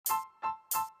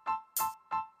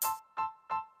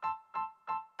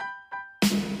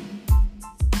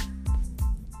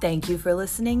Thank you for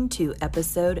listening to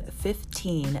episode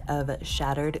 15 of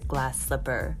Shattered Glass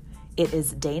Slipper. It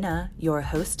is Dana, your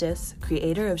hostess,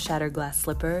 creator of Shattered Glass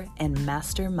Slipper, and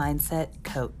master mindset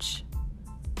coach.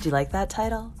 Do you like that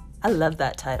title? I love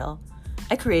that title.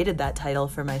 I created that title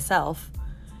for myself.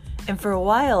 And for a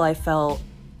while, I felt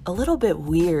a little bit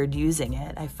weird using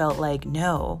it. I felt like,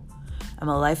 no, I'm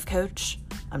a life coach.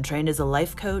 I'm trained as a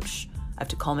life coach. I have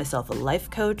to call myself a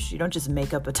life coach. You don't just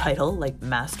make up a title like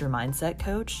master mindset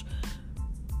coach.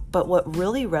 But what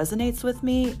really resonates with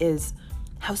me is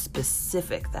how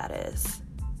specific that is.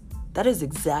 That is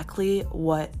exactly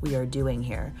what we are doing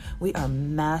here. We are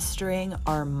mastering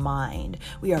our mind.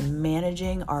 We are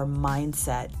managing our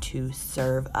mindset to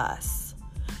serve us.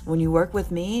 When you work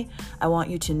with me, I want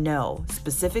you to know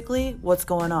specifically what's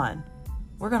going on.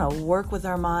 We're going to work with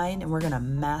our mind and we're going to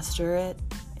master it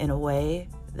in a way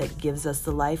that gives us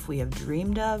the life we have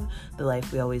dreamed of, the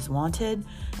life we always wanted.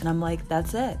 And I'm like,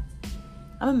 that's it.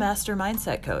 I'm a master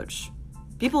mindset coach.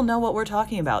 People know what we're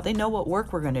talking about. They know what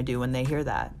work we're going to do when they hear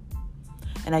that.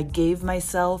 And I gave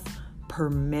myself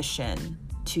permission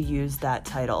to use that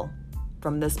title.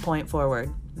 From this point forward,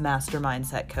 master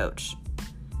mindset coach.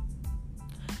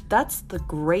 That's the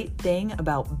great thing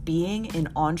about being an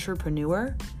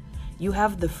entrepreneur. You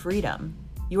have the freedom.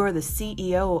 You are the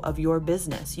CEO of your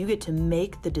business. You get to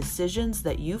make the decisions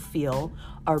that you feel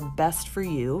are best for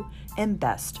you and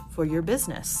best for your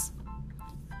business.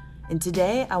 And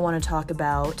today I want to talk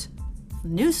about,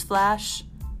 newsflash,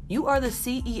 you are the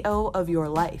CEO of your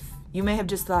life. You may have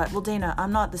just thought, well, Dana,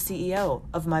 I'm not the CEO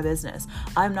of my business.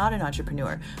 I'm not an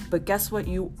entrepreneur. But guess what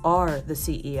you are the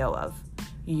CEO of?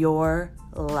 Your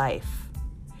life.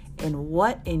 And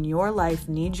what in your life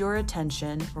needs your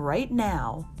attention right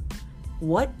now?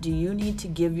 What do you need to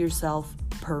give yourself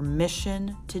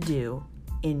permission to do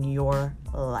in your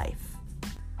life?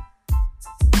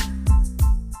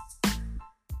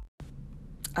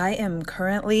 I am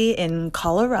currently in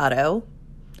Colorado,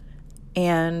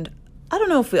 and I don't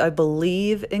know if I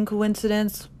believe in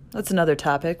coincidence. That's another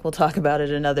topic. We'll talk about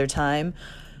it another time.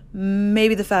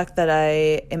 Maybe the fact that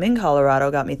I am in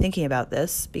Colorado got me thinking about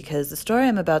this, because the story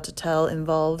I'm about to tell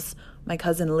involves my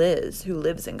cousin Liz, who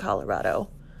lives in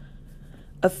Colorado.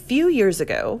 A few years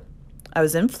ago, I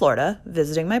was in Florida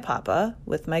visiting my papa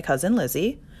with my cousin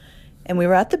Lizzie, and we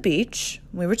were at the beach.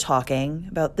 We were talking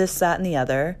about this, that, and the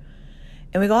other,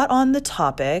 and we got on the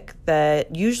topic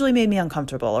that usually made me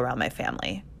uncomfortable around my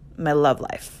family, my love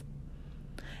life.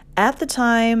 At the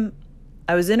time,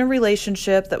 I was in a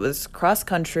relationship that was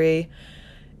cross-country.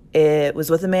 It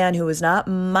was with a man who was not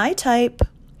my type,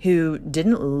 who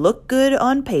didn't look good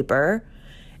on paper.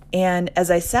 And as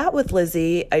I sat with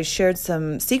Lizzie, I shared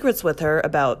some secrets with her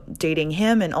about dating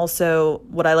him and also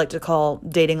what I like to call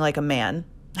dating like a man.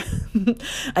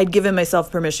 I'd given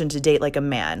myself permission to date like a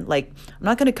man. Like, I'm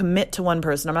not going to commit to one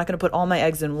person. I'm not going to put all my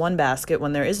eggs in one basket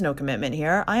when there is no commitment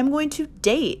here. I'm going to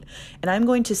date, and I'm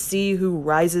going to see who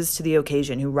rises to the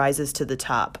occasion, who rises to the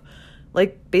top.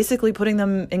 Like, basically putting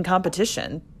them in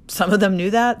competition. Some of them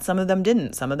knew that, some of them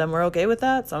didn't. Some of them were okay with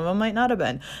that, some of them might not have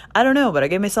been. I don't know, but I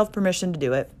gave myself permission to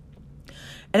do it.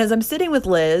 And as I'm sitting with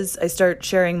Liz, I start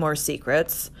sharing more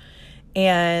secrets,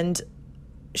 and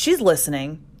she's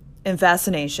listening in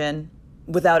fascination,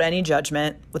 without any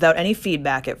judgment, without any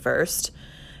feedback at first,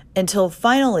 until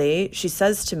finally she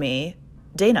says to me,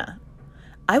 Dana,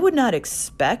 I would not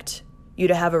expect you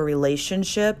to have a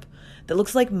relationship that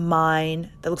looks like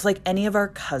mine, that looks like any of our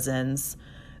cousins,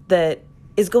 that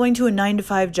is going to a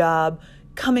 9-to-5 job,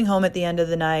 coming home at the end of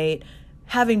the night,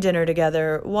 having dinner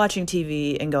together, watching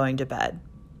TV, and going to bed.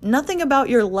 Nothing about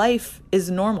your life is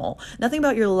normal. Nothing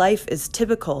about your life is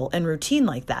typical and routine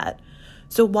like that.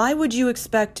 So why would you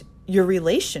expect your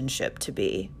relationship to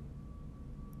be?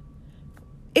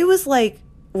 It was like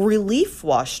relief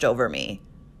washed over me.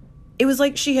 It was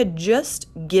like she had just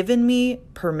given me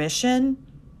permission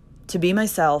to be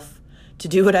myself, to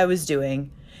do what I was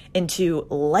doing, and to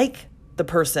like the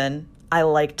person I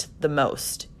liked the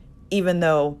most, even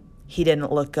though he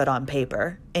didn't look good on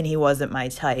paper and he wasn't my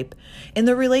type. And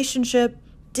the relationship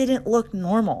didn't look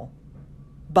normal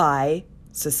by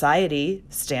society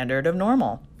standard of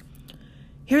normal.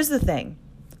 Here's the thing.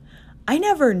 I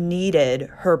never needed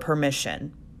her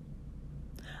permission.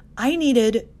 I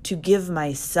needed to give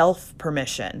myself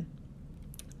permission.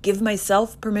 Give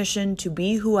myself permission to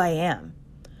be who I am.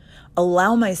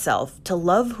 Allow myself to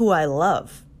love who I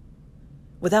love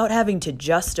without having to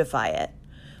justify it,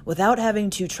 without having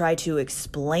to try to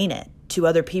explain it to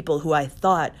other people who I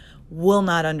thought will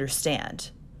not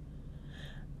understand.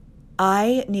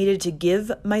 I needed to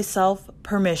give myself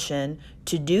permission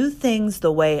to do things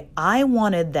the way I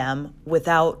wanted them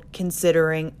without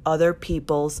considering other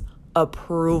people's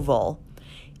approval,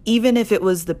 even if it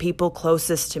was the people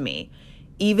closest to me,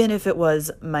 even if it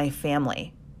was my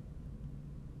family.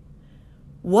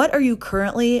 What are you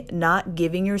currently not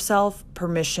giving yourself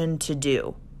permission to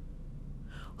do?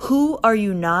 Who are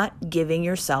you not giving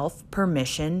yourself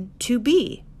permission to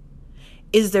be?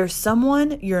 Is there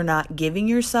someone you're not giving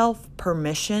yourself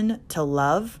permission to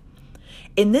love?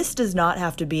 And this does not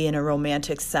have to be in a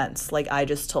romantic sense, like I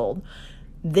just told.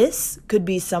 This could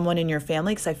be someone in your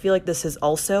family, because I feel like this has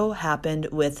also happened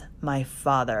with my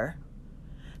father.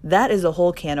 That is a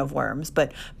whole can of worms.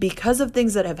 But because of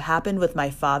things that have happened with my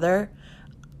father,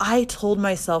 I told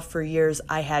myself for years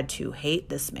I had to hate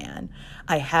this man.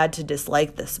 I had to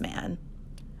dislike this man.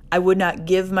 I would not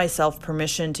give myself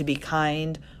permission to be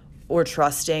kind or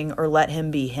trusting or let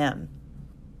him be him.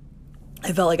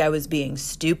 I felt like I was being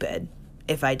stupid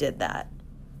if I did that.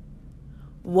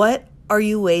 What are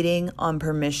you waiting on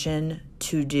permission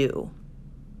to do?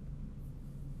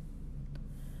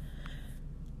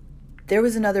 There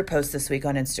was another post this week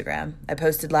on Instagram. I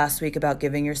posted last week about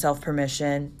giving yourself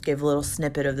permission, gave a little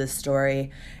snippet of this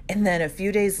story. And then a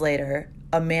few days later,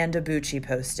 Amanda Bucci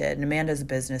posted, and Amanda's a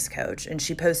business coach, and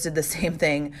she posted the same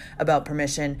thing about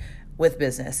permission with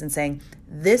business and saying,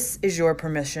 this is your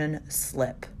permission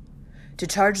slip to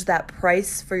charge that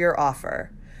price for your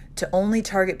offer, to only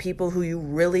target people who you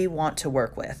really want to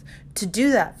work with, to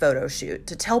do that photo shoot,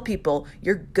 to tell people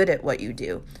you're good at what you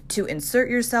do, to insert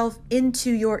yourself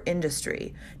into your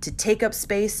industry, to take up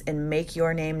space and make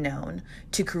your name known,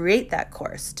 to create that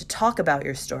course, to talk about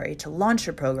your story, to launch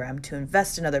your program, to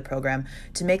invest in another program,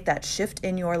 to make that shift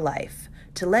in your life,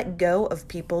 to let go of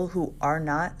people who are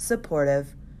not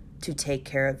supportive, to take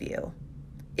care of you.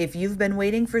 If you've been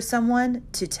waiting for someone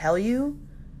to tell you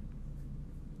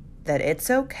that it's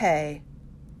okay,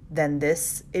 then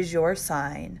this is your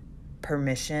sign.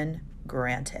 Permission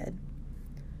granted.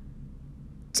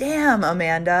 Damn,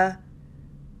 Amanda.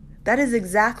 That is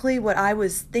exactly what I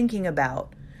was thinking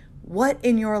about. What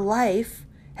in your life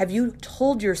have you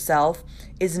told yourself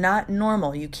is not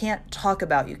normal? You can't talk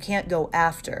about, you can't go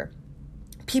after.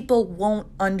 People won't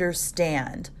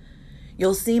understand.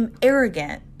 You'll seem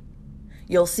arrogant.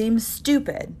 You'll seem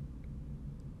stupid.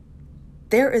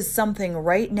 There is something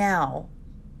right now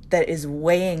that is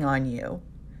weighing on you,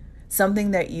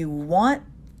 something that you want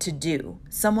to do,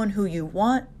 someone who you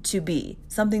want to be,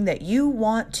 something that you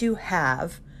want to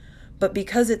have, but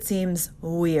because it seems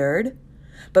weird,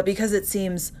 but because it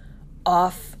seems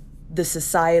off the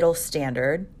societal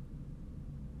standard,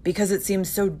 because it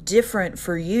seems so different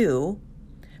for you,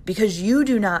 because you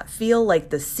do not feel like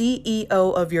the CEO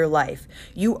of your life.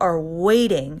 You are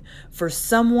waiting for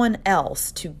someone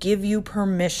else to give you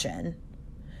permission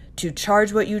to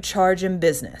charge what you charge in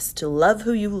business, to love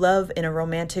who you love in a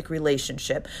romantic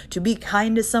relationship, to be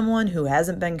kind to someone who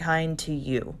hasn't been kind to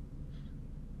you.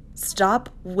 Stop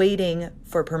waiting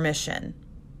for permission.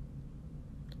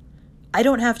 I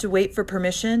don't have to wait for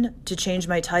permission to change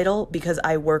my title because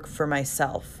I work for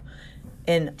myself.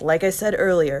 And like I said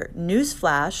earlier,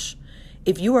 newsflash,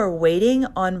 if you are waiting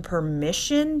on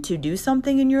permission to do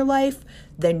something in your life,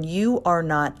 then you are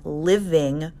not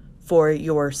living for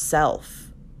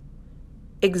yourself.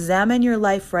 Examine your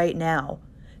life right now.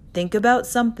 Think about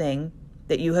something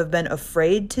that you have been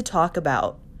afraid to talk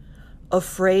about,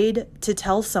 afraid to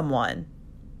tell someone.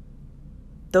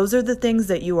 Those are the things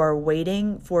that you are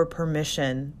waiting for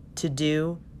permission to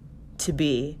do, to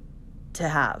be, to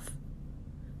have.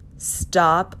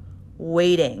 Stop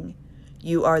waiting.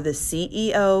 You are the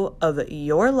CEO of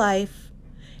your life,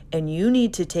 and you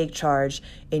need to take charge,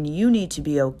 and you need to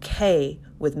be okay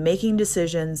with making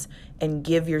decisions and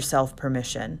give yourself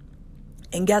permission.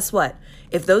 And guess what?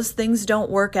 If those things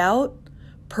don't work out,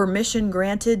 permission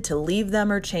granted to leave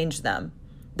them or change them.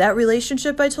 That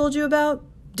relationship I told you about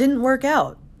didn't work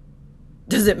out.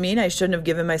 Does it mean I shouldn't have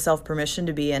given myself permission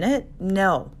to be in it?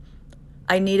 No.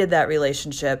 I needed that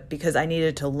relationship because I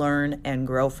needed to learn and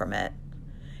grow from it.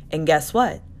 And guess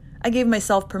what? I gave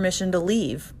myself permission to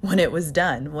leave when it was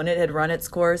done, when it had run its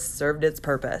course, served its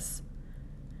purpose.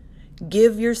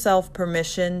 Give yourself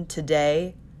permission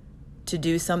today to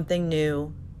do something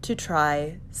new, to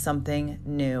try something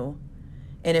new.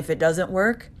 And if it doesn't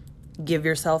work, give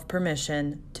yourself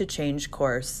permission to change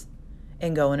course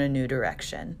and go in a new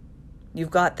direction.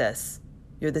 You've got this.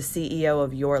 You're the CEO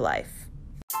of your life.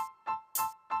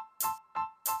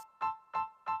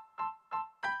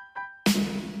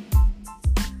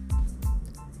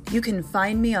 You can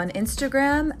find me on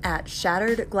Instagram at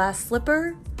Shattered Glass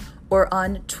Slipper, or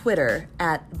on Twitter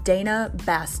at Dana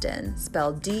Basten,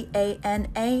 spelled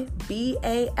DanaBasten.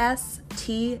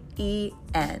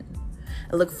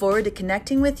 I look forward to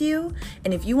connecting with you,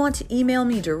 and if you want to email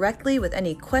me directly with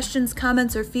any questions,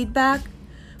 comments, or feedback,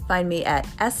 find me at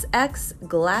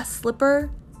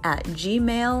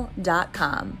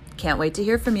sxglassslipper@gmail.com. Can't wait to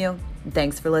hear from you.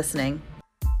 Thanks for listening.